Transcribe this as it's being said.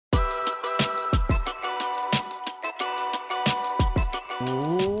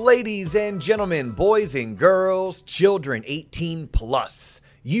Ladies and gentlemen, boys and girls, children 18 plus.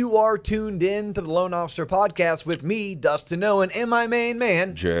 You are tuned in to the Loan Officer Podcast with me, Dustin Owen, and my main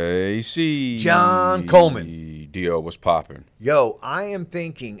man, JC. John Coleman. Dio was popping. Yo, I am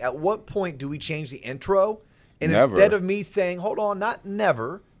thinking, at what point do we change the intro? And Never. Instead of me saying, hold on, not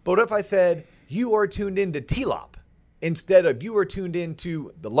never, but what if I said, you are tuned in to TLOP, instead of you are tuned in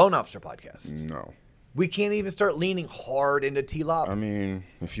to the Loan Officer Podcast? No. We can't even start leaning hard into TLOP. I mean,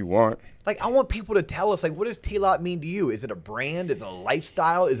 if you want. Like, I want people to tell us, like, what does TLOP mean to you? Is it a brand? Is it a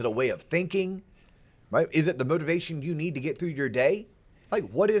lifestyle? Is it a way of thinking? Right? Is it the motivation you need to get through your day? Like,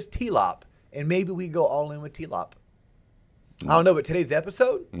 what is TLOP? And maybe we go all in with TLOP. I don't know, but today's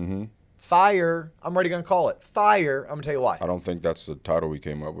episode, Fire, I'm already going to call it Fire. I'm going to tell you why. I don't think that's the title we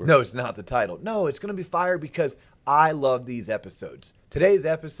came up with. No, it's not the title. No, it's going to be Fire because I love these episodes. Today's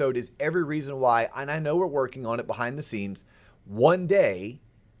episode is every reason why, and I know we're working on it behind the scenes. One day,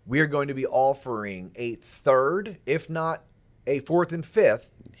 we are going to be offering a third, if not a fourth and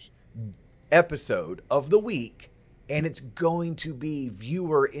fifth episode of the week, and it's going to be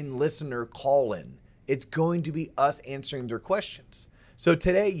viewer and listener call-in. It's going to be us answering their questions. So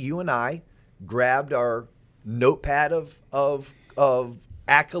today, you and I grabbed our notepad of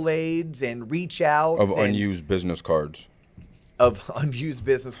accolades and reach outs. Of unused business cards. Of unused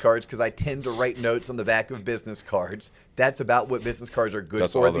business cards, because I tend to write notes on the back of business cards. That's about what business cards are good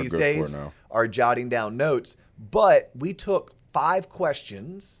That's for all they're these good days, for now. are jotting down notes. But we took 5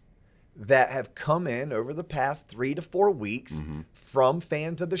 questions that have come in over the past 3 to 4 weeks from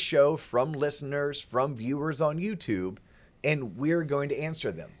fans of the show, from listeners, from viewers on YouTube, and we're going to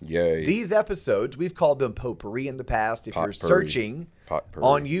answer them. Yay. These episodes, we've called them potpourri in the past. If you're Potpourri. searching Potpourri.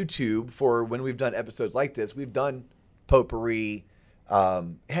 on YouTube for when we've done episodes like this, we've done potpourri.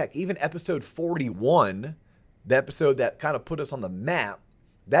 Heck, even episode 41, the episode that kind of put us on the map,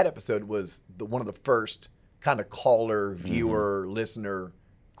 that episode was one of the first kind of caller, viewer, listener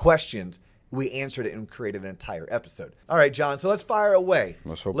questions. We answered it and created an entire episode. All right, John, so let's fire away.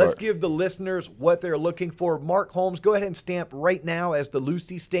 Let's give the listeners what they're looking for. Mark Holmes, go ahead and stamp right now as the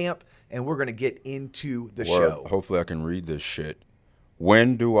Lucy stamp, and we're going to get into the show. Hopefully I can read this shit.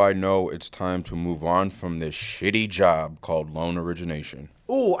 When do I know it's time to move on from this shitty job called loan origination?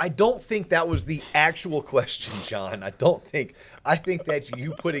 Oh, I don't think that was the actual question, John. I think that's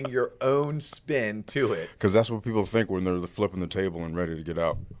you putting your own spin to it. Because that's what people think when they're flipping the table and ready to get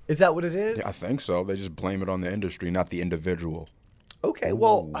out. Is that what it is? Yeah, I think so. They just blame it on the industry, not the individual. Okay,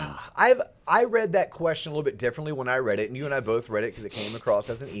 well, I read that question a little bit differently when I read it, and you and I both read it because it came across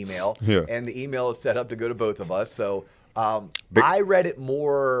as an email. Yeah. And the email is set up to go to both of us. So I read it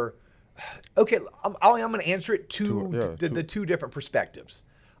more. Okay, I'm going to answer it the two different perspectives.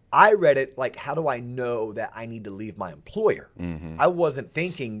 I read it like, how do I know that I need to leave my employer? I wasn't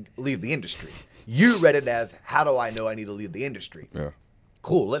thinking leave the industry. You read it as, how do I know I need to leave the industry? Yeah.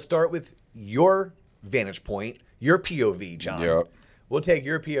 Cool. Let's start with your vantage point, your POV, John. Yep. We'll take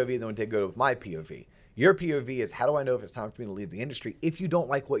your POV, then we'll go with my POV. Your POV is, how do I know if it's time for me to leave the industry if you don't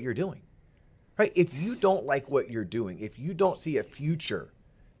like what you're doing? Right? If you don't like what you're doing, if you don't see a future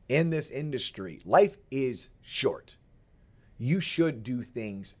in this industry, life is short. You should do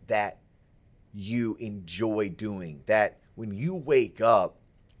things that you enjoy doing, that when you wake up,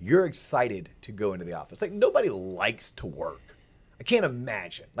 you're excited to go into the office. Like, nobody likes to work. I can't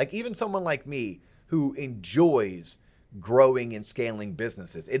imagine. Like, even someone like me who enjoys growing and scaling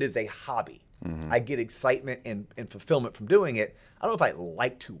businesses, it is a hobby. I get excitement and fulfillment from doing it. I don't know if I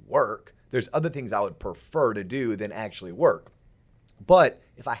like to work. There's other things I would prefer to do than actually work. But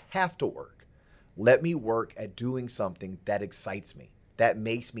if I have to work, let me work at doing something that excites me, that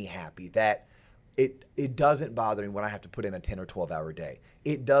makes me happy, that it doesn't bother me when I have to put in a 10 or 12-hour day.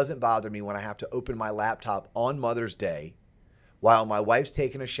 It doesn't bother me when I have to open my laptop on Mother's Day while my wife's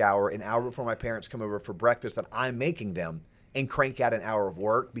taking a shower an hour before my parents come over for breakfast that I'm making them, and crank out an hour of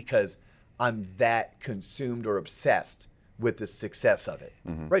work because I'm that consumed or obsessed with the success of it.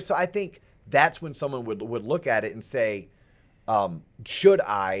 Right? So I think that's when someone would look at it and say, should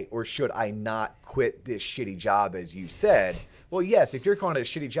I or should I not quit this shitty job, as you said? Well, yes, if you're calling it a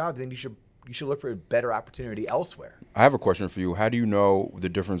shitty job, then you should look for a better opportunity elsewhere. I have a question for you. How do you know the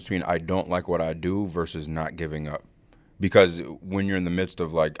difference between I don't like what I do versus not giving up? Because when you're in the midst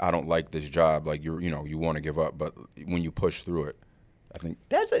of, like, I don't like this job, like, you want to give up, but when you push through it, I think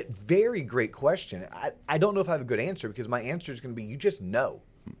that's a very great question. I don't know if I have a good answer, because my answer is going to be, you just know.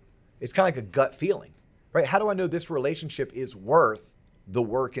 It's kind of like a gut feeling, right? How do I know this relationship is worth the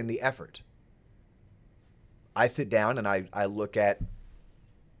work and the effort? I sit down and I look at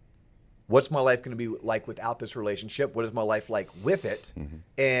What's my life going to be like without this relationship? What is my life like with it?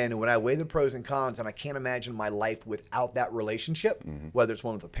 And when I weigh the pros and cons, and I can't imagine my life without that relationship, whether it's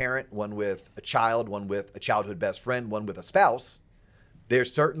one with a parent, one with a child, one with a childhood best friend, one with a spouse,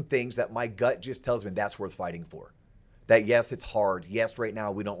 there's certain things that my gut just tells me that's worth fighting for. That yes, it's hard. Yes, right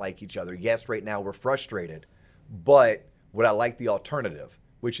now we don't like each other. Yes, right now we're frustrated. But would I like the alternative,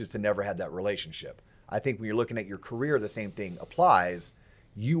 which is to never have that relationship? I think when you're looking at your career, the same thing applies.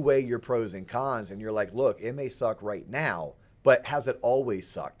 You weigh your pros and cons and you're like, look, it may suck right now, but has it always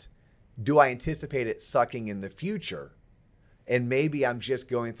sucked? Do I anticipate it sucking in the future? And maybe I'm just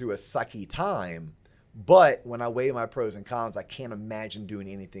going through a sucky time, but when I weigh my pros and cons, I can't imagine doing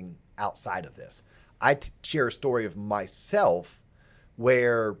anything outside of this. I share a story of myself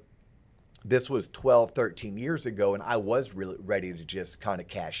where this was 12, 13 years ago, and I was really ready to just kind of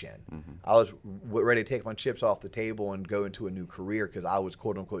cash in. I was ready to take my chips off the table and go into a new career because I was,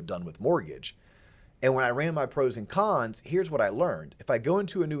 quote unquote, done with mortgage. And when I ran my pros and cons, here's what I learned. If I go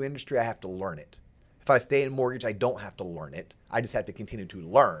into a new industry, I have to learn it. If I stay in mortgage, I don't have to learn it. I just have to continue to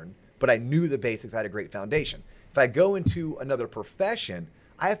learn. But I knew the basics. I had a great foundation. If I go into another profession,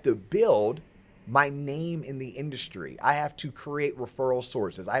 I have to build my name in the industry. I have to create referral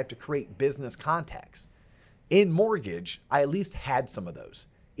sources. I have to create business contacts. In mortgage, I at least had some of those.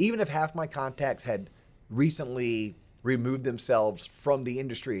 Even if half my contacts had recently removed themselves from the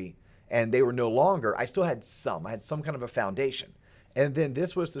industry and they were no longer, I still had some. I had some kind of a foundation. And then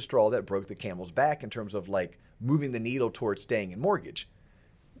this was the straw that broke the camel's back in terms of like moving the needle towards staying in mortgage.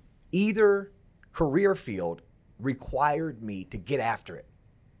 Either career field required me to get after it.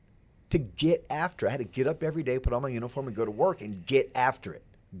 I had to get up every day, put on my uniform and go to work and get after it.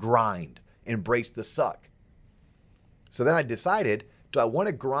 Grind, embrace the suck. So then I decided, do I want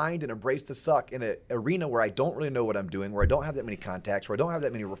to grind and embrace the suck in an arena where I don't really know what I'm doing, where I don't have that many contacts, where I don't have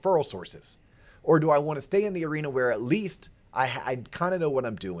that many referral sources? Or do I want to stay in the arena where at least I kind of know what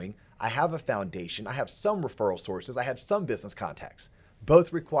I'm doing, I have a foundation, I have some referral sources, I have some business contacts.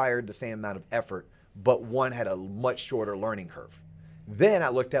 Both required the same amount of effort, but one had a much shorter learning curve. Then I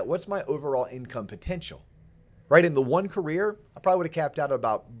looked at what's my overall income potential, right? In the one career, I probably would have capped out at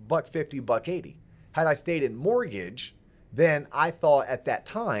about $150, $180. Had I stayed in mortgage, then I thought at that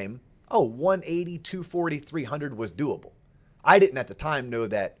time, 180, 240, 300 was doable. I didn't at the time know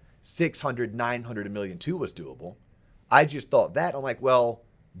that 600, 900, $1 million too was doable. I just thought that. I'm like, well,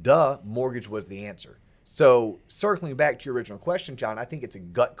 duh, mortgage was the answer. So circling back to your original question, John, I think it's a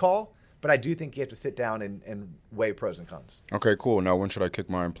gut call. But I do think you have to sit down and weigh pros and cons. Okay, cool. Now, when should I kick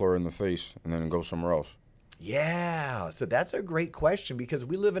my employer in the face and then go somewhere else? Yeah, so that's a great question because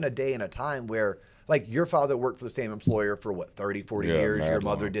we live in a day and a time where, like, your father worked for the same employer for, 30, 40 years? Your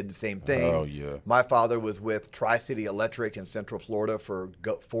mother did the same thing. Oh, yeah. My father was with Tri-City Electric in Central Florida for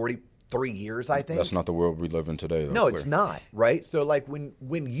 43 years, I think. That's not the world we live in today, though. No, it's not, right? So, like, when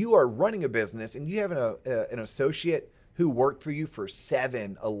you are running a business and you have an associate who worked for you for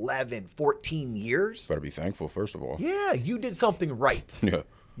 7, 11, 14 years. Better be thankful, first of all. Yeah, you did something right. Yeah.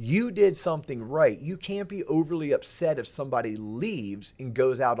 You did something right. You can't be overly upset if somebody leaves and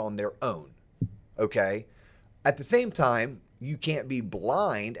goes out on their own, okay? At the same time, you can't be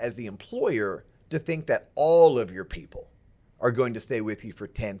blind as the employer to think that all of your people are going to stay with you for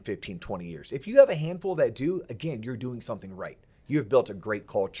 10, 15, 20 years. If you have a handful that do, again, you're doing something right. You have built a great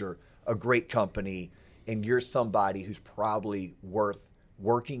culture, a great company, and you're somebody who's probably worth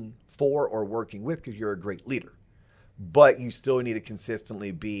working for or working with because you're a great leader. But you still need to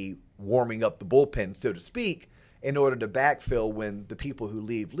consistently be warming up the bullpen, so to speak, in order to backfill when the people who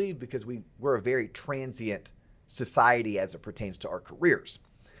leave because we're a very transient society as it pertains to our careers.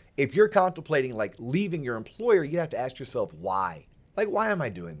 If you're contemplating like leaving your employer, you have to ask yourself why. Like, why am I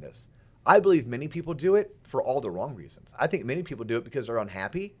doing this? I believe many people do it for all the wrong reasons. I think many people do it because they're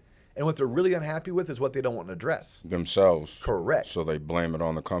unhappy. And what they're really unhappy with is what they don't want to address. Themselves. Correct. So they blame it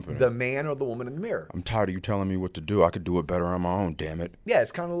on the company. The man or the woman in the mirror. I'm tired of you telling me what to do. I could do it better on my own, damn it. Yeah,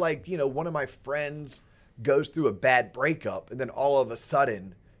 it's kind of like, one of my friends goes through a bad breakup and then all of a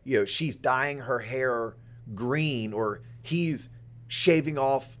sudden, she's dyeing her hair green or he's shaving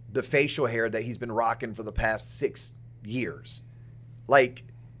off the facial hair that he's been rocking for the past 6 years. Like,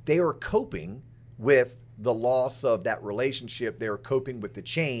 they were coping with the loss of that relationship. They were coping with the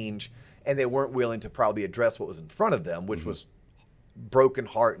change, and they weren't willing to probably address what was in front of them, which was broken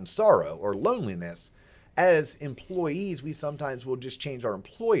heart and sorrow or loneliness. As employees, we sometimes will just change our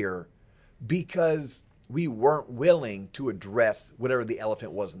employer because we weren't willing to address whatever the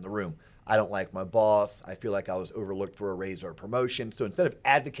elephant was in the room. I don't like my boss. I feel like I was overlooked for a raise or a promotion. So instead of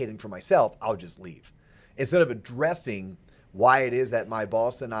advocating for myself, I'll just leave. Instead of addressing why it is that my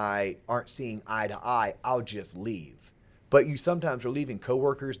boss and I aren't seeing eye to eye, I'll just leave. But you sometimes are leaving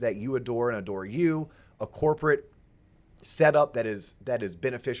coworkers that you adore and adore you, a corporate setup that is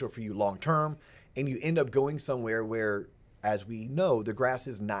beneficial for you long term, and you end up going somewhere where, as we know, the grass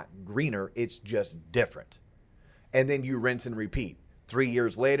is not greener, it's just different. And then you rinse and repeat. 3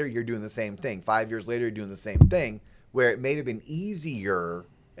 years later, you're doing the same thing. 5 years later, you're doing the same thing, where it may have been easier,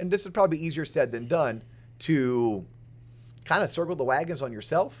 and this is probably easier said than done, to kind of circle the wagons on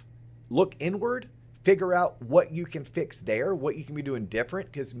yourself, look inward, figure out what you can fix there, what you can be doing different,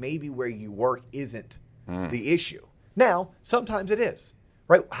 because maybe where you work isn't the issue. Now, sometimes it is,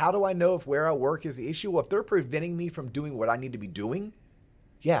 right? How do I know if where I work is the issue? Well, if they're preventing me from doing what I need to be doing,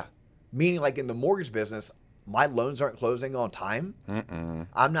 yeah. Meaning like in the mortgage business, my loans aren't closing on time.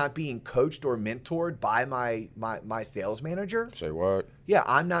 I'm not being coached or mentored by my sales manager. Say what? Yeah,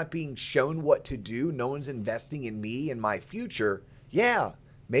 I'm not being shown what to do. No one's investing in me and my future. Yeah,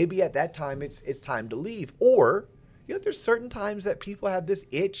 maybe at that time it's time to leave. Or, there's certain times that people have this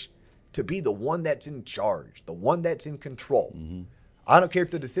itch to be the one that's in charge, the one that's in control. I don't care if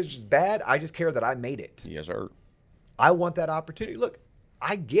the decision's bad. I just care that I made it. Yes, sir. I want that opportunity. Look,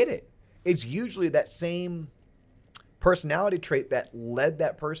 I get it. It's usually that same personality trait that led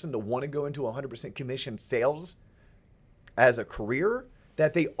that person to want to go into 100% commission sales as a career,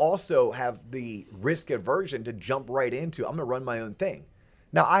 that they also have the risk aversion to jump right into, I'm going to run my own thing.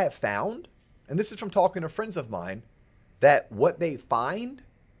 Now, I have found, and this is from talking to friends of mine, that what they find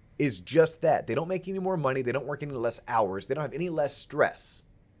is just that. They don't make any more money. They don't work any less hours. They don't have any less stress.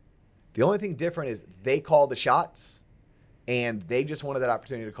 The only thing different is they call the shots, and they just wanted that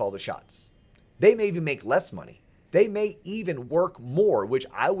opportunity to call the shots. They may even make less money. They may even work more, which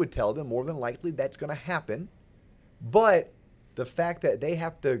I would tell them more than likely that's going to happen. But the fact that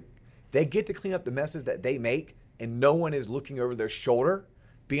they get to clean up the messes that they make, and no one is looking over their shoulder,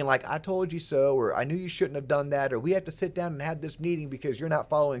 being like, I told you so, or I knew you shouldn't have done that, or we have to sit down and have this meeting because you're not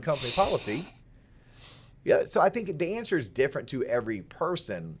following company policy. Yeah, so I think the answer is different to every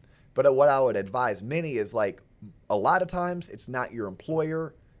person. But what I would advise many is like, a lot of times it's not your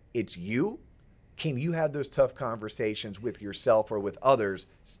employer, it's you. Can you have those tough conversations with yourself or with others,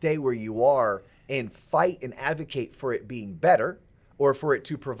 stay where you are, and fight and advocate for it being better, or for it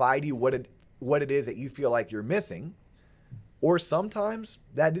to provide you what it is that you feel like you're missing? Or sometimes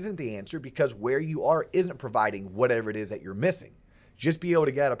that isn't the answer because where you are isn't providing whatever it is that you're missing. Just be able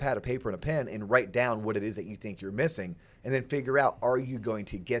to get out a pad of paper and a pen and write down what it is that you think you're missing, and then figure out, are you going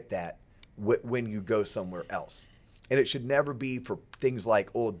to get that when you go somewhere else? And it should never be for things like,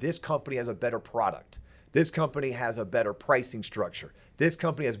 oh, this company has a better product. This company has a better pricing structure. This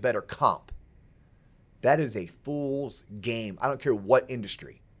company has better comp. That is a fool's game. I don't care what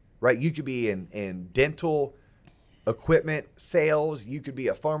industry, right? You could be in dental equipment sales. You could be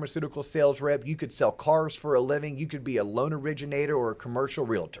a pharmaceutical sales rep. You could sell cars for a living. You could be a loan originator or a commercial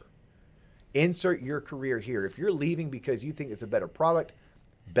realtor. Insert your career here. If you're leaving because you think it's a better product,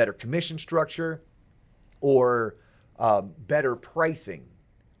 better commission structure, or better pricing,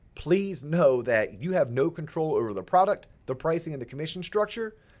 please know that you have no control over the product, the pricing, and the commission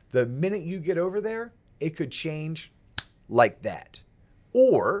structure. The minute you get over there, it could change like that.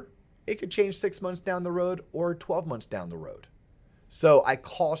 Or it could change 6 months down the road or 12 months down the road. So I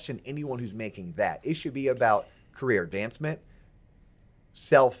caution anyone who's making that. It should be about career advancement,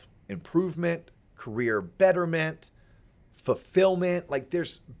 self-improvement, career betterment, fulfillment. Like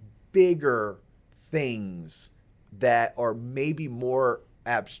there's bigger things that are maybe more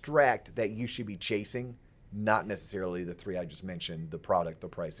abstract that you should be chasing, not necessarily the three I just mentioned, the product, the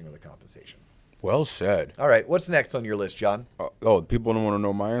pricing, or the compensation. Well said. All right, what's next on your list, John? People don't want to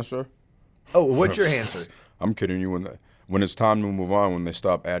know my answer? Oh, what's your answer? I'm kidding you. When it's time to move on, when they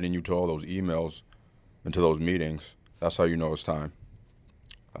stop adding you to all those emails and to those meetings, that's how you know it's time.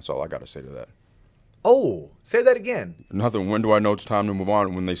 That's all I got to say to that. Oh, say that again. Nothing. When do I know it's time to move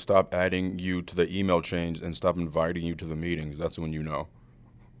on? When they stop adding you to the email chains and stop inviting you to the meetings. That's when you know.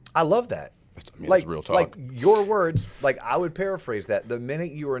 I love that. It's real talk. Like your words, like I would paraphrase that. The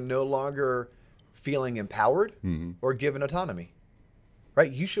minute you are no longer feeling empowered or given autonomy,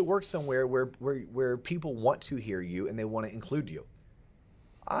 right? You should work somewhere where people want to hear you and they want to include you.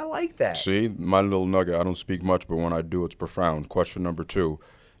 I like that. See, my little nugget. I don't speak much, but when I do, it's profound. Question number 2.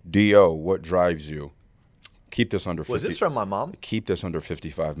 Do, what drives you? Keep this under 50. Was this from my mom? Keep this under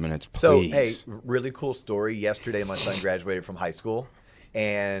 55 minutes, please. So, hey, really cool story. Yesterday, my son graduated from high school,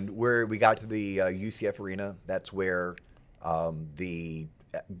 and we got to the UCF arena. That's where the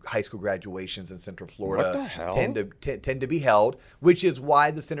high school graduations in Central Florida What the hell? tend to be held, which is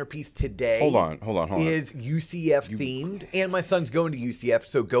why the centerpiece today Hold on. is UCF themed. And my son's going to UCF,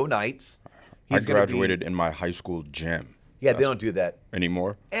 so go Knights. I graduated in my high school gym. Yeah, they don't do that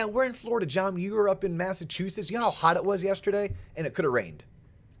Anymore? And we're in Florida, John. You were up in Massachusetts. You know how hot it was yesterday? And it could have rained.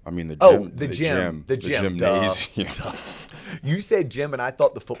 I mean, the gym. The gymnasium. Duh. You said gym, and I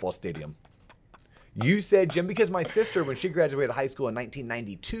thought the football stadium. You said gym because my sister, when she graduated high school in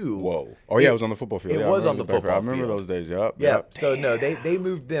 1992. Whoa. Oh, yeah, it was on the football field. It was on the football field. I remember those days, yep. Yeah, so no, they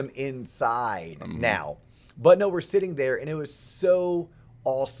moved them inside now. But no, we're sitting there, and it was so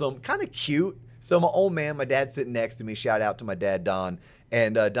awesome, kind of cute. So my old man, my dad's sitting next to me. Shout out to my dad, Don.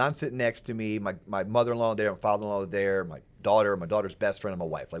 And Don's sitting next to me. My mother-in-law there, my father-in-law there, my daughter's best friend, and my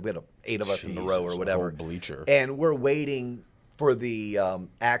wife. Like we had 8 of us in a row or whatever. A whole bleacher. And we're waiting for the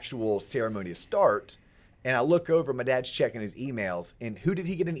actual ceremony to start. And I look over, my dad's checking his emails. And who did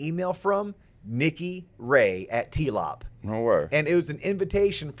he get an email from? Nikki Ray at T-Lop. No way. And it was an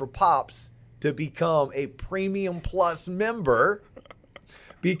invitation for Pops to become a Premium Plus member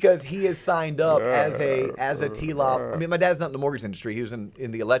because he has signed up as a T-Lop. I mean, my dad's not in the mortgage industry. He was in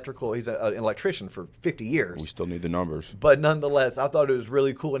the electrical. He's an electrician for 50 years. We still need the numbers. But nonetheless, I thought it was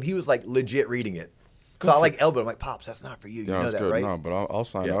really cool. And he was like legit reading it. So I like elbowed him. I'm like, Pops, that's not for you. You know that, good. right? No, but I'll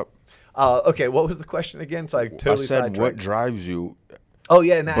sign up. Okay, what was the question again? So I totally said what drives you. Oh,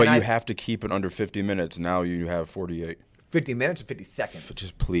 yeah. But you have to keep it under 50 minutes. Now you have 48. 50 minutes or 50 seconds?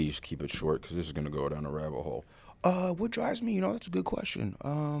 Just please keep it short because this is going to go down a rabbit hole. What drives me? That's a good question.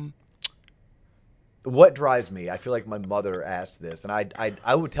 What drives me? I feel like my mother asked this, and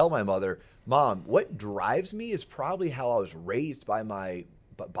I would tell my mother, Mom, what drives me is probably how I was raised by my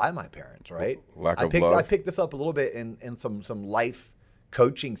parents, right? Lack of love. I picked this up a little bit in some life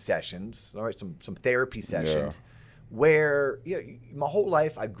coaching sessions, all right, some therapy sessions, where my whole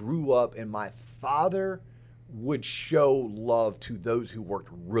life I grew up, and my father would show love to those who worked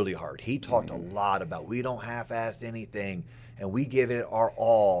really hard. He talked a lot about we don't half-ass anything, and we give it our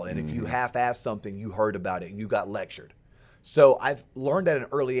all. And if you half-ass something, you heard about it and you got lectured. So I've learned at an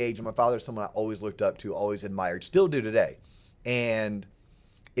early age, and my father is someone I always looked up to, always admired, still do today. And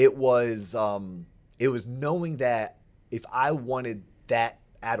it was knowing that if I wanted that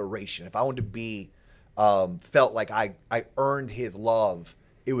adoration, if I wanted to be felt like I earned his love,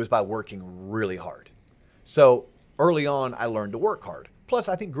 it was by working really hard. So early on, I learned to work hard. Plus,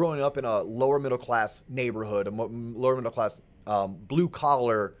 I think growing up in a lower middle class neighborhood, a lower middle class blue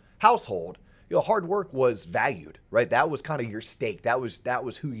collar household, hard work was valued, right? That was kind of your stake. That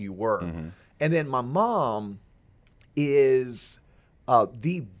was who you were. And then my mom is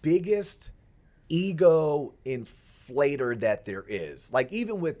the biggest ego inflator that there is. Like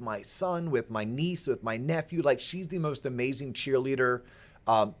even with my son, with my niece, with my nephew, like she's the most amazing cheerleader.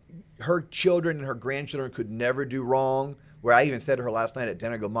 Her children and her grandchildren could never do wrong. Where I even said to her last night at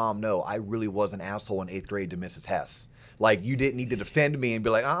dinner, I go, Mom, no, I really was an asshole in 8th grade to Mrs. Hess. Like, you didn't need to defend me and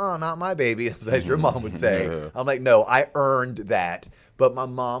be like, not my baby, as your mom would say. Yeah. I'm like, no, I earned that. But my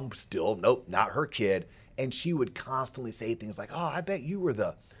mom still, nope, not her kid. And she would constantly say things like, I bet you're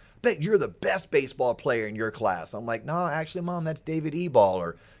the best baseball player in your class. I'm like, no, actually, Mom, that's David Ebal.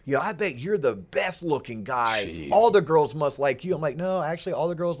 Or, I bet you're the best looking guy. Jeez. All the girls must like you. I'm like, no, actually, all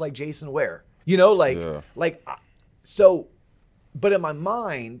the girls like Jason Ware. But in my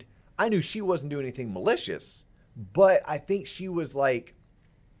mind, I knew she wasn't doing anything malicious. But I think she was like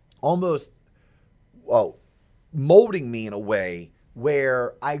almost, molding me in a way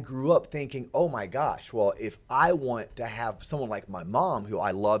where I grew up thinking, oh my gosh, well, if I want to have someone like my mom, who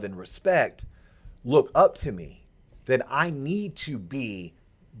I love and respect, look up to me, then I need to be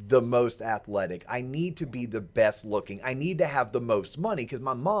the most athletic. I need to be the best looking. I need to have the most money, because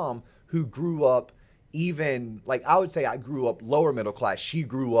my mom, who grew up even, like I would say I grew up lower middle class, she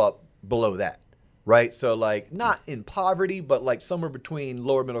grew up below that, right? So like not in poverty, but like somewhere between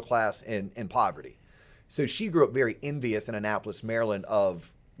lower middle class and poverty. So she grew up very envious in Annapolis, Maryland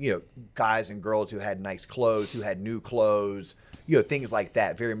of, guys and girls who had nice clothes, who had new clothes, things like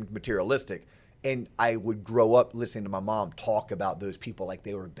that, very materialistic. And I would grow up listening to my mom talk about those people like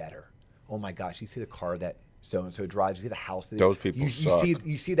they were better. Oh my gosh, you see the car that so-and-so drives, you see the house. Those people suck.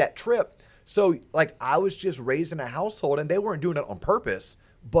 You see that trip. So like I was just raised in a household, and they weren't doing it on purpose,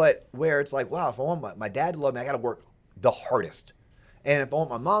 but where it's like, wow, if I want my dad to love me, I got to work the hardest. And if I want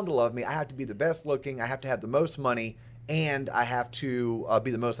my mom to love me, I have to be the best looking, I have to have the most money, and I have to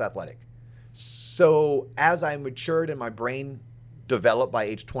be the most athletic. So as I matured and my brain developed by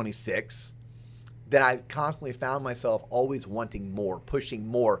age 26, then I constantly found myself always wanting more, pushing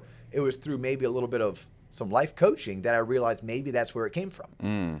more. It was through maybe a little bit of some life coaching that I realized maybe that's where it came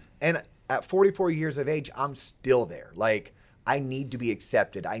from. And at 44 years of age, I'm still there. Like, I need to be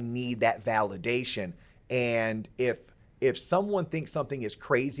accepted. I need that validation. And if someone thinks something is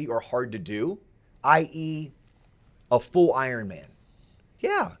crazy or hard to do, i.e. a full Ironman,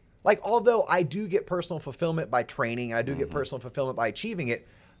 yeah. Like, although I do get personal fulfillment by training, I do get personal fulfillment by achieving it,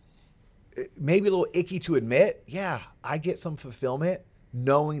 maybe a little icky to admit, yeah, I get some fulfillment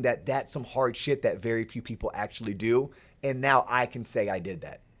knowing that that's some hard shit that very few people actually do. And now I can say I did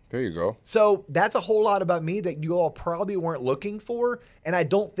that. There you go. So that's a whole lot about me that you all probably weren't looking for. And I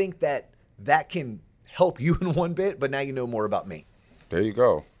don't think that can help you in one bit, but now you know more about me. There you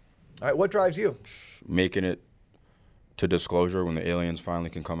go. All right, what drives you? Making it to disclosure when the aliens finally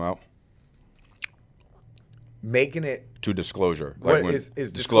can come out. Making it to disclosure. Like when is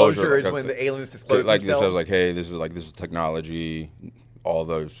disclosure is when the aliens disclose like themselves? It says like, hey, this is technology, all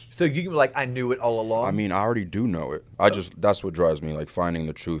those. So you can be like, I knew it all along? I mean, I already do know it. That's what drives me, like finding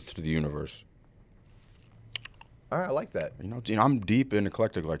the truth to the universe. All right, I like that. You know, I'm deep and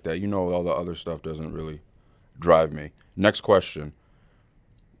eclectic like that. You know, all the other stuff doesn't really drive me. Next question.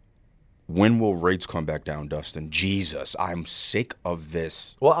 When will rates come back down, Dustin? Jesus, I'm sick of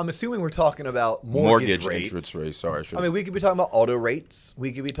this. Well, I'm assuming we're talking about mortgage rates. Interest rates. Sorry, I mean, we could be talking about auto rates.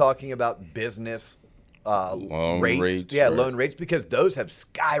 We could be talking about business loan rates. Yeah, right. Loan rates, because those have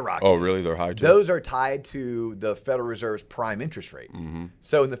skyrocketed. Oh, really? They're high too? Those are tied to the Federal Reserve's prime interest rate. Mm-hmm.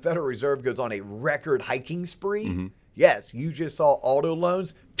 So when the Federal Reserve goes on a record hiking spree, yes, you just saw auto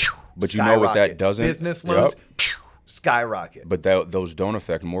loans, but you know what that doesn't? Business loans, skyrocket. But those don't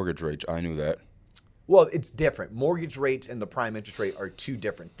affect mortgage rates. I knew that. Well, it's different. Mortgage rates and the prime interest rate are two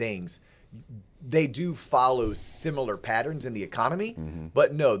different things. They do follow similar patterns in the economy,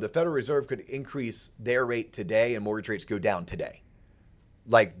 but no, the Federal Reserve could increase their rate today and mortgage rates go down today.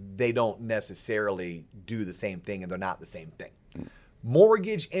 Like, they don't necessarily do the same thing, and they're not the same thing.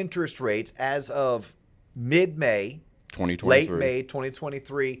 Mortgage interest rates as of mid-May, 2023. late May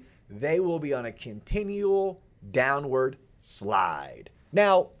 2023, they will be on a continual downward slide.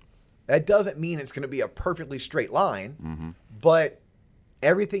 Now, that doesn't mean it's going to be a perfectly straight line, but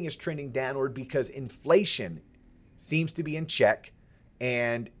everything is trending downward because inflation seems to be in check,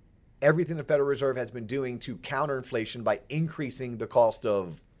 and everything the Federal Reserve has been doing to counter inflation by increasing the cost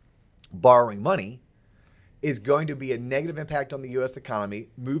of borrowing money is going to be a negative impact on the U.S. economy,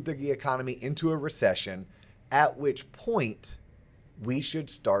 move the economy into a recession, at which point we should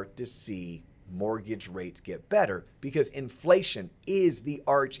start to see mortgage rates get better, because inflation is the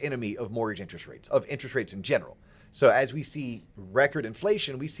arch enemy of mortgage interest rates, of interest rates in general. So as we see record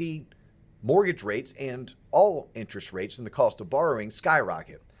inflation, we see mortgage rates and all interest rates and the cost of borrowing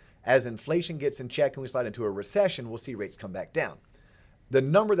skyrocket. As inflation gets in check and we slide into a recession, we'll see rates come back down. The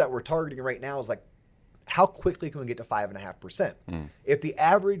number that we're targeting right now is like, how quickly can we get to 5.5%? If the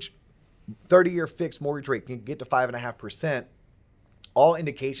average 30-year fixed mortgage rate can get to 5.5%, all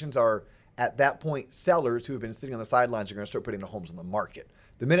indications are at that point, sellers who have been sitting on the sidelines are going to start putting their homes on the market.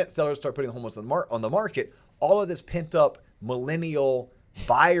 The minute sellers start putting the homes on the market, all of this pent-up millennial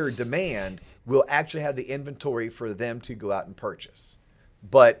buyer demand will actually have the inventory for them to go out and purchase.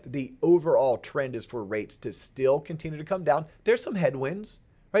 But the overall trend is for rates to still continue to come down. There's some headwinds,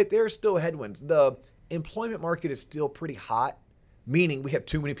 right? There are still headwinds. The employment market is still pretty hot, meaning we have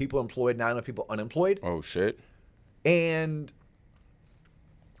too many people employed, not enough people unemployed. Oh, shit. And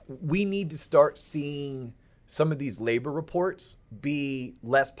we need to start seeing some of these labor reports be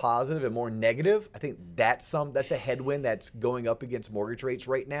less positive and more negative. I think that's a headwind that's going up against mortgage rates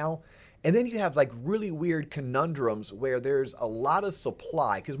right now. And then you have like really weird conundrums where there's a lot of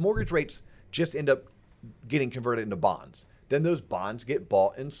supply, because mortgage rates just end up getting converted into bonds. Then those bonds get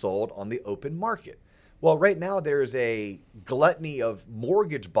bought and sold on the open market. Well, right now there's a gluttony of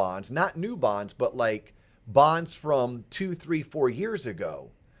mortgage bonds, not new bonds, but like bonds from 2, 3, 4 years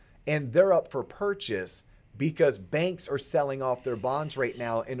ago. And they're up for purchase because banks are selling off their bonds right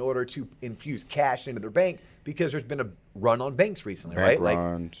now in order to infuse cash into their bank, because there's been a run on banks recently, bank right?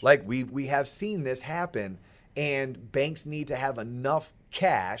 Runs. Like we have seen this happen, and banks need to have enough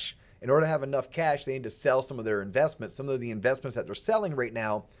cash. In order to have enough cash, they need to sell some of their investments. Some of the investments that they're selling right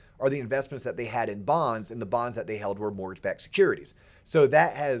now are the investments that they had in bonds, and the bonds that they held were mortgage-backed securities. So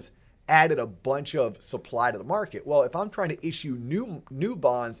that has added a bunch of supply to the market. Well, if I'm trying to issue new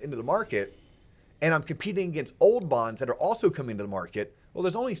bonds into the market, and I'm competing against old bonds that are also coming to the market, well,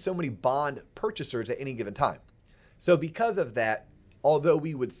 there's only so many bond purchasers at any given time. So because of that, although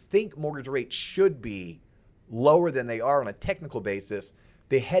we would think mortgage rates should be lower than they are on a technical basis,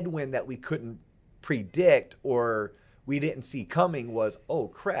 the headwind that we couldn't predict or we didn't see coming was, oh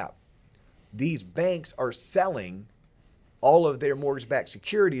crap, these banks are selling all of their mortgage-backed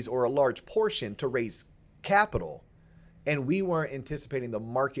securities or a large portion to raise capital. And we weren't anticipating the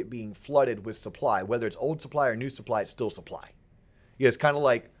market being flooded with supply. Whether it's old supply or new supply, it's still supply. It's kind of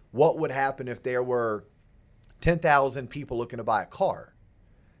like what would happen if there were 10,000 people looking to buy a car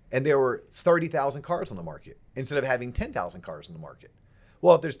and there were 30,000 cars on the market instead of having 10,000 cars on the market.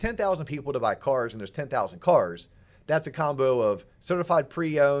 Well, if there's 10,000 people to buy cars and there's 10,000 cars, that's a combo of certified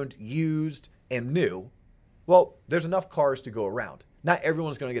pre-owned, used, and new. Well, there's enough cars to go around. Not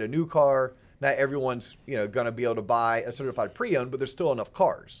everyone's going to get a new car. Not everyone's, going to be able to buy a certified pre-owned, but there's still enough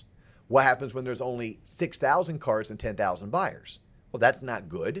cars. What happens when there's only 6,000 cars and 10,000 buyers? Well, that's not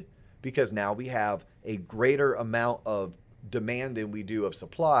good because now we have a greater amount of demand than we do of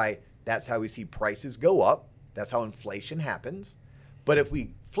supply. That's how we see prices go up. That's how inflation happens. But if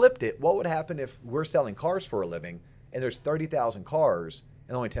we flipped it, what would happen if we're selling cars for a living and there's 30,000 cars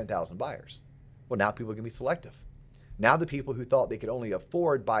and only 10,000 buyers? Well, now people can be selective. Now the people who thought they could only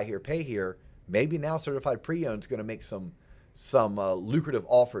afford buy here, pay here, maybe now certified pre-owned is going to make some lucrative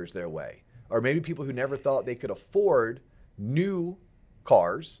offers their way. Or maybe people who never thought they could afford new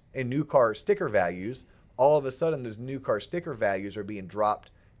cars and new car sticker values, all of a sudden those new car sticker values are being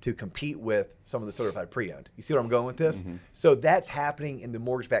dropped to compete with some of the certified pre-owned. You see where I'm going with this? Mm-hmm. So that's happening in the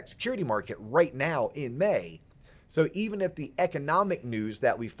mortgage-backed security market right now in May. So even if the economic news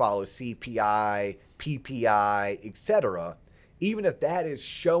that we follow, CPI, PPI, etc., even if that is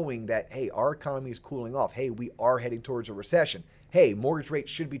showing that, hey, our economy is cooling off, hey, we are heading towards a recession, hey, mortgage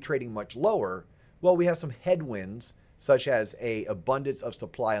rates should be trading much lower, well, we have some headwinds such as a abundance of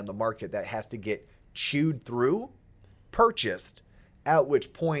supply on the market that has to get chewed through, purchased, at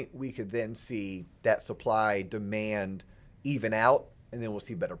which point we could then see that supply demand even out, and then we'll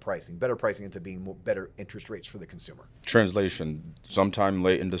see better pricing into being better interest rates for the consumer. Translation, sometime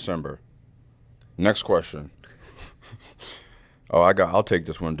late in December. Next question. I'll take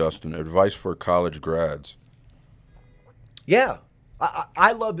this one, Dustin. Advice for college grads. Yeah.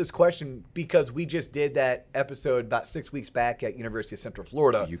 I love this question because we just did that episode about 6 weeks back at University of Central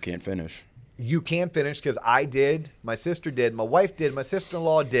Florida. You can't finish. You can finish because I did, my sister did, my wife did, my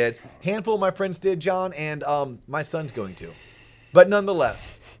sister-in-law did, handful of my friends did, John, and my son's going to. But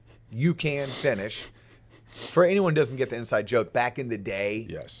nonetheless, you can finish. For anyone who doesn't get the inside joke, back in the day,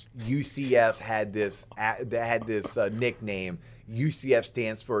 yes, UCF had this nickname. UCF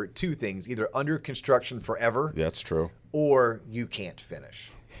stands for two things: either under construction forever. That's true. Or you can't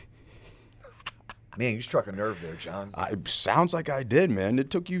finish. Man, you struck a nerve there, John. Sounds like I did, man. It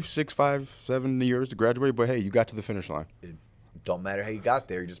took you 6, 5, 7 years to graduate, but hey, you got to the finish line. It don't matter how you got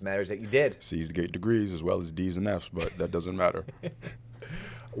there. It just matters that you did. C's to get degrees as well as D's and F's, but that doesn't matter.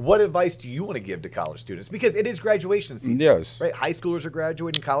 What advice do you want to give to college students? Because it is graduation season. Yes. Right? High schoolers are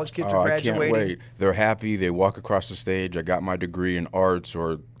graduating. College kids are graduating. I can't wait. They're happy. They walk across the stage. I got my degree in arts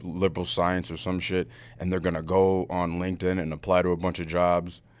or liberal science or some shit, and they're going to go on LinkedIn and apply to a bunch of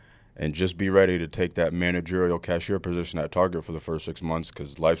jobs and just be ready to take that managerial cashier position at Target for the first 6 months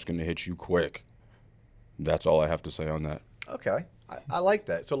because life's going to hit you quick. That's all I have to say on that. Okay. I like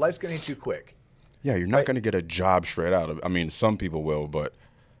that. So life's going to hit you quick. Yeah, you're not going to get a job straight out of it. I mean, some people will, but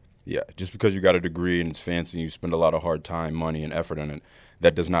yeah, just because you got a degree and it's fancy and you spend a lot of hard time, money, and effort in it,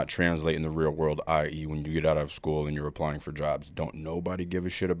 that does not translate in the real world, i.e. when you get out of school and you're applying for jobs. Don't nobody give a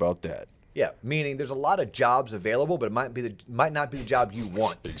shit about that. Yeah, meaning there's a lot of jobs available, but it might not be the job you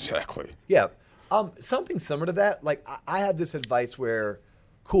want. Exactly. Yeah. Something similar to that, like I had this advice where,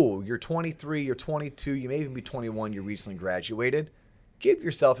 cool, you're 23, you're 22, you may even be 21, you recently graduated. Give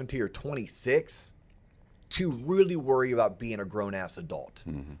yourself until you're 26 to really worry about being a grown-ass adult.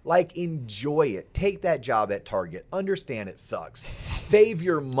 Mm-hmm. Like, enjoy it. Take that job at Target. Understand it sucks. Save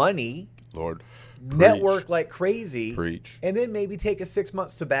your money. Lord. Network like crazy. Preach. And then maybe take a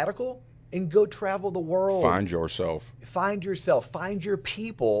 6-month sabbatical and go travel the world. Find yourself. Find yourself. Find your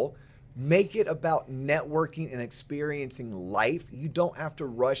people. Make it about networking and experiencing life. You don't have to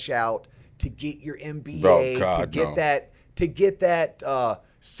rush out to get your MBA, to get that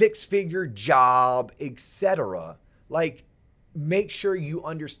 6-figure job, etc. Like, make sure you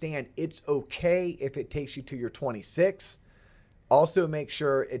understand it's okay if it takes you to your 26. Also, make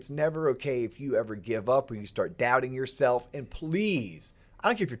sure it's never okay if you ever give up or you start doubting yourself. And please, I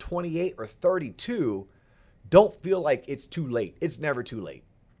don't care if you're 28 or 32, don't feel like it's too late. It's never too late.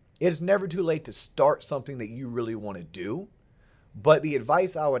 It's never too late to start something that you really want to do. But the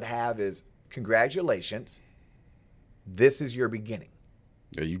advice I would have is, congratulations. This is your beginning.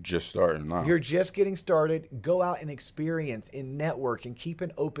 Yeah, you just started now. You're just getting started. Go out and experience and network and keep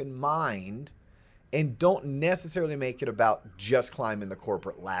an open mind. And don't necessarily make it about just climbing the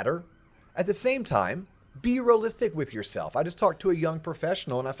corporate ladder. At the same time, be realistic with yourself. I just talked to a young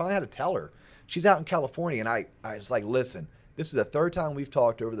professional, and I finally had to tell her. She's out in California, and I was like, listen, this is the third time we've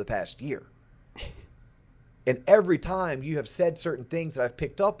talked over the past year. And every time you have said certain things that I've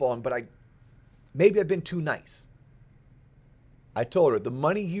picked up on, but maybe I've been too nice. I told her, the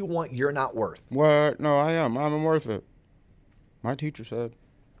money you want, you're not worth. What? No, I am. I'm worth it. My teacher said.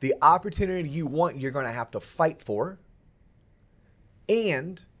 The opportunity you want, you're going to have to fight for.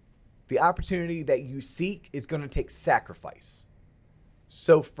 And the opportunity that you seek is going to take sacrifice.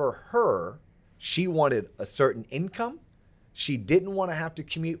 So for her, she wanted a certain income. She didn't want to have to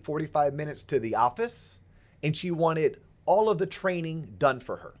commute 45 minutes to the office. And she wanted all of the training done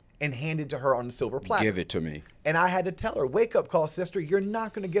for her and handed to her on a silver platter. Give it to me. And I had to tell her, wake up call, sister. You're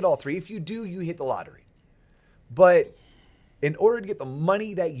not going to get all three. If you do, you hit the lottery. But in order to get the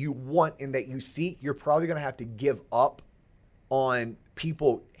money that you want and that you seek, you're probably going to have to give up on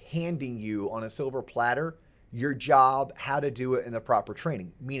people handing you on a silver platter your job, how to do it, and the proper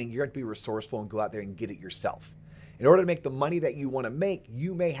training. Meaning you're going to be resourceful and go out there and get it yourself. In order to make the money that you want to make,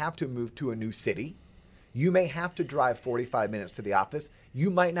 you may have to move to a new city. You may have to drive 45 minutes to the office. You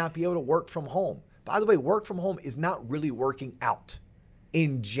might not be able to work from home. By the way, work from home is not really working out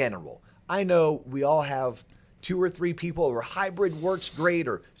in general. I know we all have 2 or 3 people where hybrid works great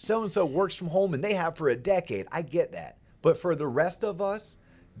or so-and-so works from home and they have for a decade. I get that. But for the rest of us,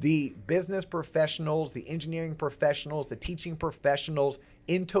 the business professionals, the engineering professionals, the teaching professionals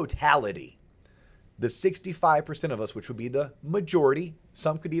in totality, the 65% of us, which would be the majority,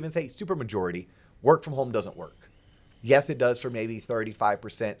 some could even say super majority, work from home doesn't work. Yes, it does for maybe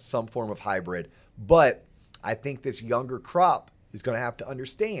 35%, some form of hybrid. But I think this younger crop is going to have to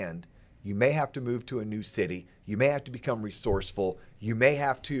understand you may have to move to a new city. You may have to become resourceful. You may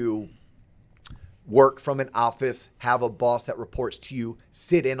have to work from an office, have a boss that reports to you,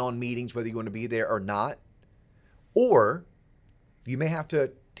 sit in on meetings, whether you want to be there or not. Or you may have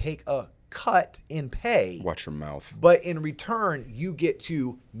to take a cut in pay. Watch your mouth. But in return, you get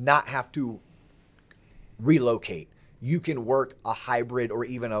to not have to relocate. You can work a hybrid or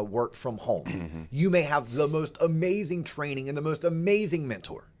even a work from home. Mm-hmm. You may have the most amazing training and the most amazing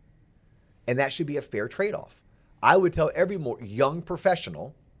mentor. And that should be a fair trade-off. I would tell every more young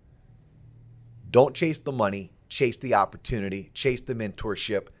professional, don't chase the money, chase the opportunity, chase the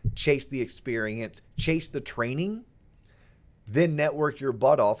mentorship, chase the experience, chase the training, then network your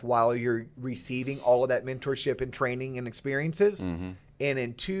butt off while you're receiving all of that mentorship and training and experiences. Mm-hmm. And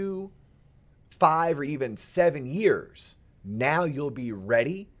in 2, 5, or even 7 years, now you'll be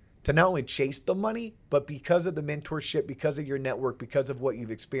ready to not only chase the money, but because of the mentorship, because of your network, because of what you've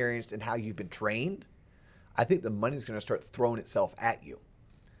experienced and how you've been trained, I think the money's going to start throwing itself at you.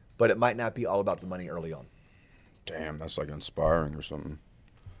 But it might not be all about the money early on. Damn, that's like inspiring or something.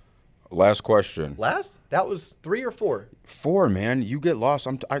 Last question. Last? That was 3 or 4? 4, man. You get lost.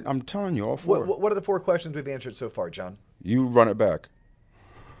 I'm telling you, all 4. What are the 4 questions we've answered so far, John? You run it back.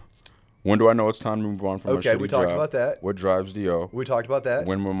 When do I know it's time to move on from my shitty job? Okay, we talked about that. What drives the O? We talked about that.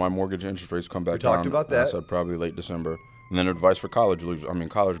 When will my mortgage interest rates come back down? We talked about that. I said probably late December. And then advice for college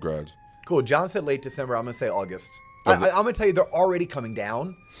grads. Cool. John said late December. I'm going to say August. I'm going to tell you they're already coming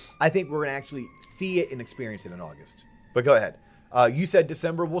down. I think we're going to actually see it and experience it in August. But go ahead. You said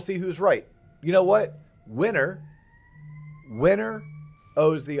December. We'll see who's right. You know what? Winner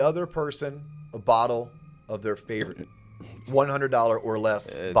owes the other person a bottle of their favorite $100 or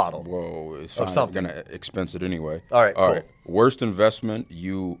less bottle. Whoa, it's of something. Gonna expense it anyway. All right, cool. Worst investment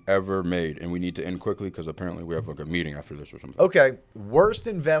you ever made, and we need to end quickly because apparently we have like a meeting after this or something. Okay, worst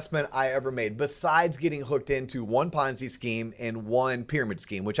investment I ever made besides getting hooked into one Ponzi scheme and one pyramid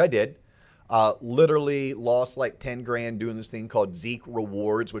scheme, which I did. Literally lost like 10 grand doing this thing called Zeke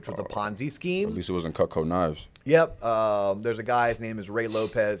Rewards, which was a Ponzi scheme. At least it wasn't Cutco Knives. Yep. There's a guy, his name is Ray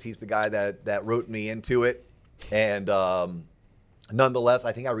Lopez. He's the guy that wrote me into it. And nonetheless,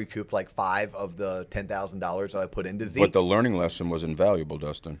 I think I recouped like 5 of the $10,000 that I put into Zeke. But the learning lesson was invaluable,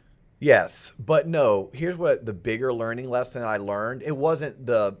 Dustin. Yes, but no, here's what the bigger learning lesson I learned. It wasn't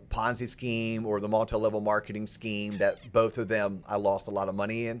the Ponzi scheme or the multi-level marketing scheme that both of them I lost a lot of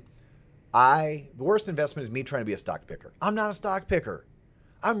money in. The worst investment is me trying to be a stock picker. I'm not a stock picker.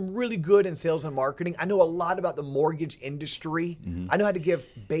 I'm really good in sales and marketing. I know a lot about the mortgage industry. Mm-hmm. I know how to give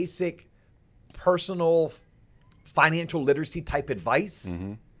basic personal financial literacy type advice.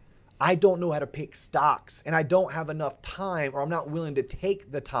 Mm-hmm. I don't know how to pick stocks, and I don't have enough time, or I'm not willing to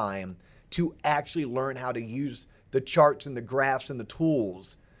take the time to actually learn how to use the charts and the graphs and the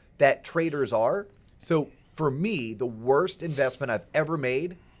tools that traders are. So for me, the worst investment I've ever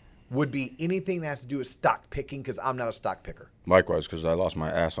made would be anything that has to do with stock picking, because I'm not a stock picker. Likewise, because I lost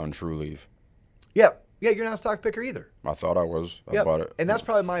my ass on True Leave. Yeah, you're not a stock picker either. I thought I was. I bought it. And that's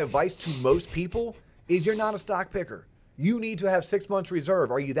probably my advice to most people is you're not a stock picker. You need to have 6 months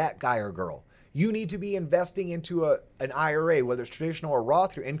reserve. Are you that guy or girl? You need to be investing into an IRA, whether it's traditional or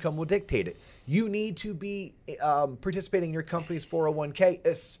Roth. Your income will dictate it. You need to be participating in your company's 401k,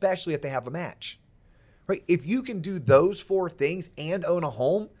 especially if they have a match. Right? If you can do those 4 things and own a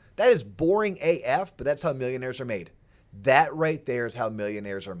home, that is boring AF, but that's how millionaires are made. That right there is how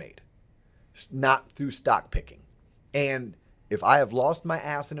millionaires are made. It's not through stock picking. And if I have lost my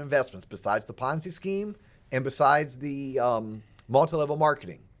ass in investments, besides the Ponzi scheme and besides the multi-level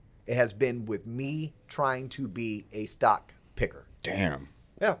marketing, it has been with me trying to be a stock picker. Damn.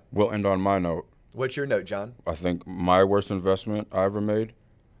 Yeah. We'll end on my note. What's your note, John? I think my worst investment I ever made,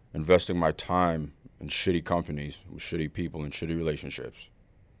 investing my time in shitty companies with shitty people and shitty relationships.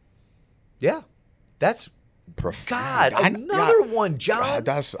 Yeah. That's Profound. another one, John.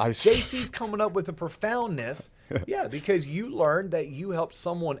 God, JC's coming up with the profoundness. Yeah, because you learned that you helped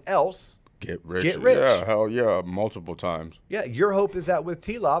someone else get rich. Get rich. Yeah, hell yeah, multiple times. Yeah, your hope is that with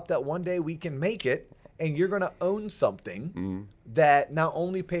T-Lop that one day we can make it and you're going to own something that not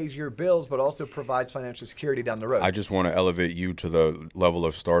only pays your bills but also provides financial security down the road. I just want to elevate you to the level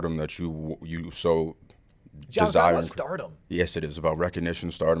of stardom that you so John, it's not about stardom. Yes, it is about recognition,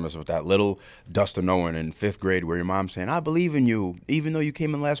 stardom. It's about that little Dustin Owen in 5th grade where your mom's saying, I believe in you, even though you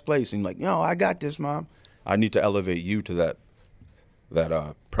came in last place. And you're like, no, I got this, Mom. I need to elevate you to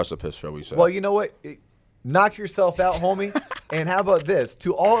that precipice, shall we say. Well, you know what? Knock yourself out, homie. And how about this?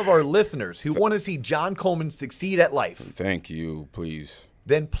 To all of our listeners who want to see John Coleman succeed at life. Thank you, please.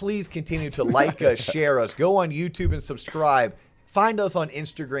 Then please continue to like us, share us. Go on YouTube and subscribe. Find us on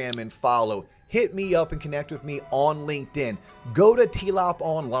Instagram and follow. Hit me up and connect with me on LinkedIn. Go to T-Lop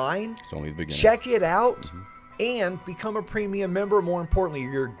Online. It's only the beginning. Check it out and become a premium member. More importantly,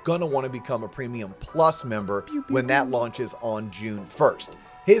 you're going to want to become a Premium Plus member when that launches on June 1st.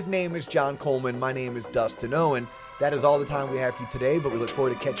 His name is John Coleman. My name is Dustin Owen. That is all the time we have for you today, but we look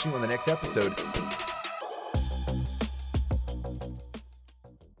forward to catching you on the next episode.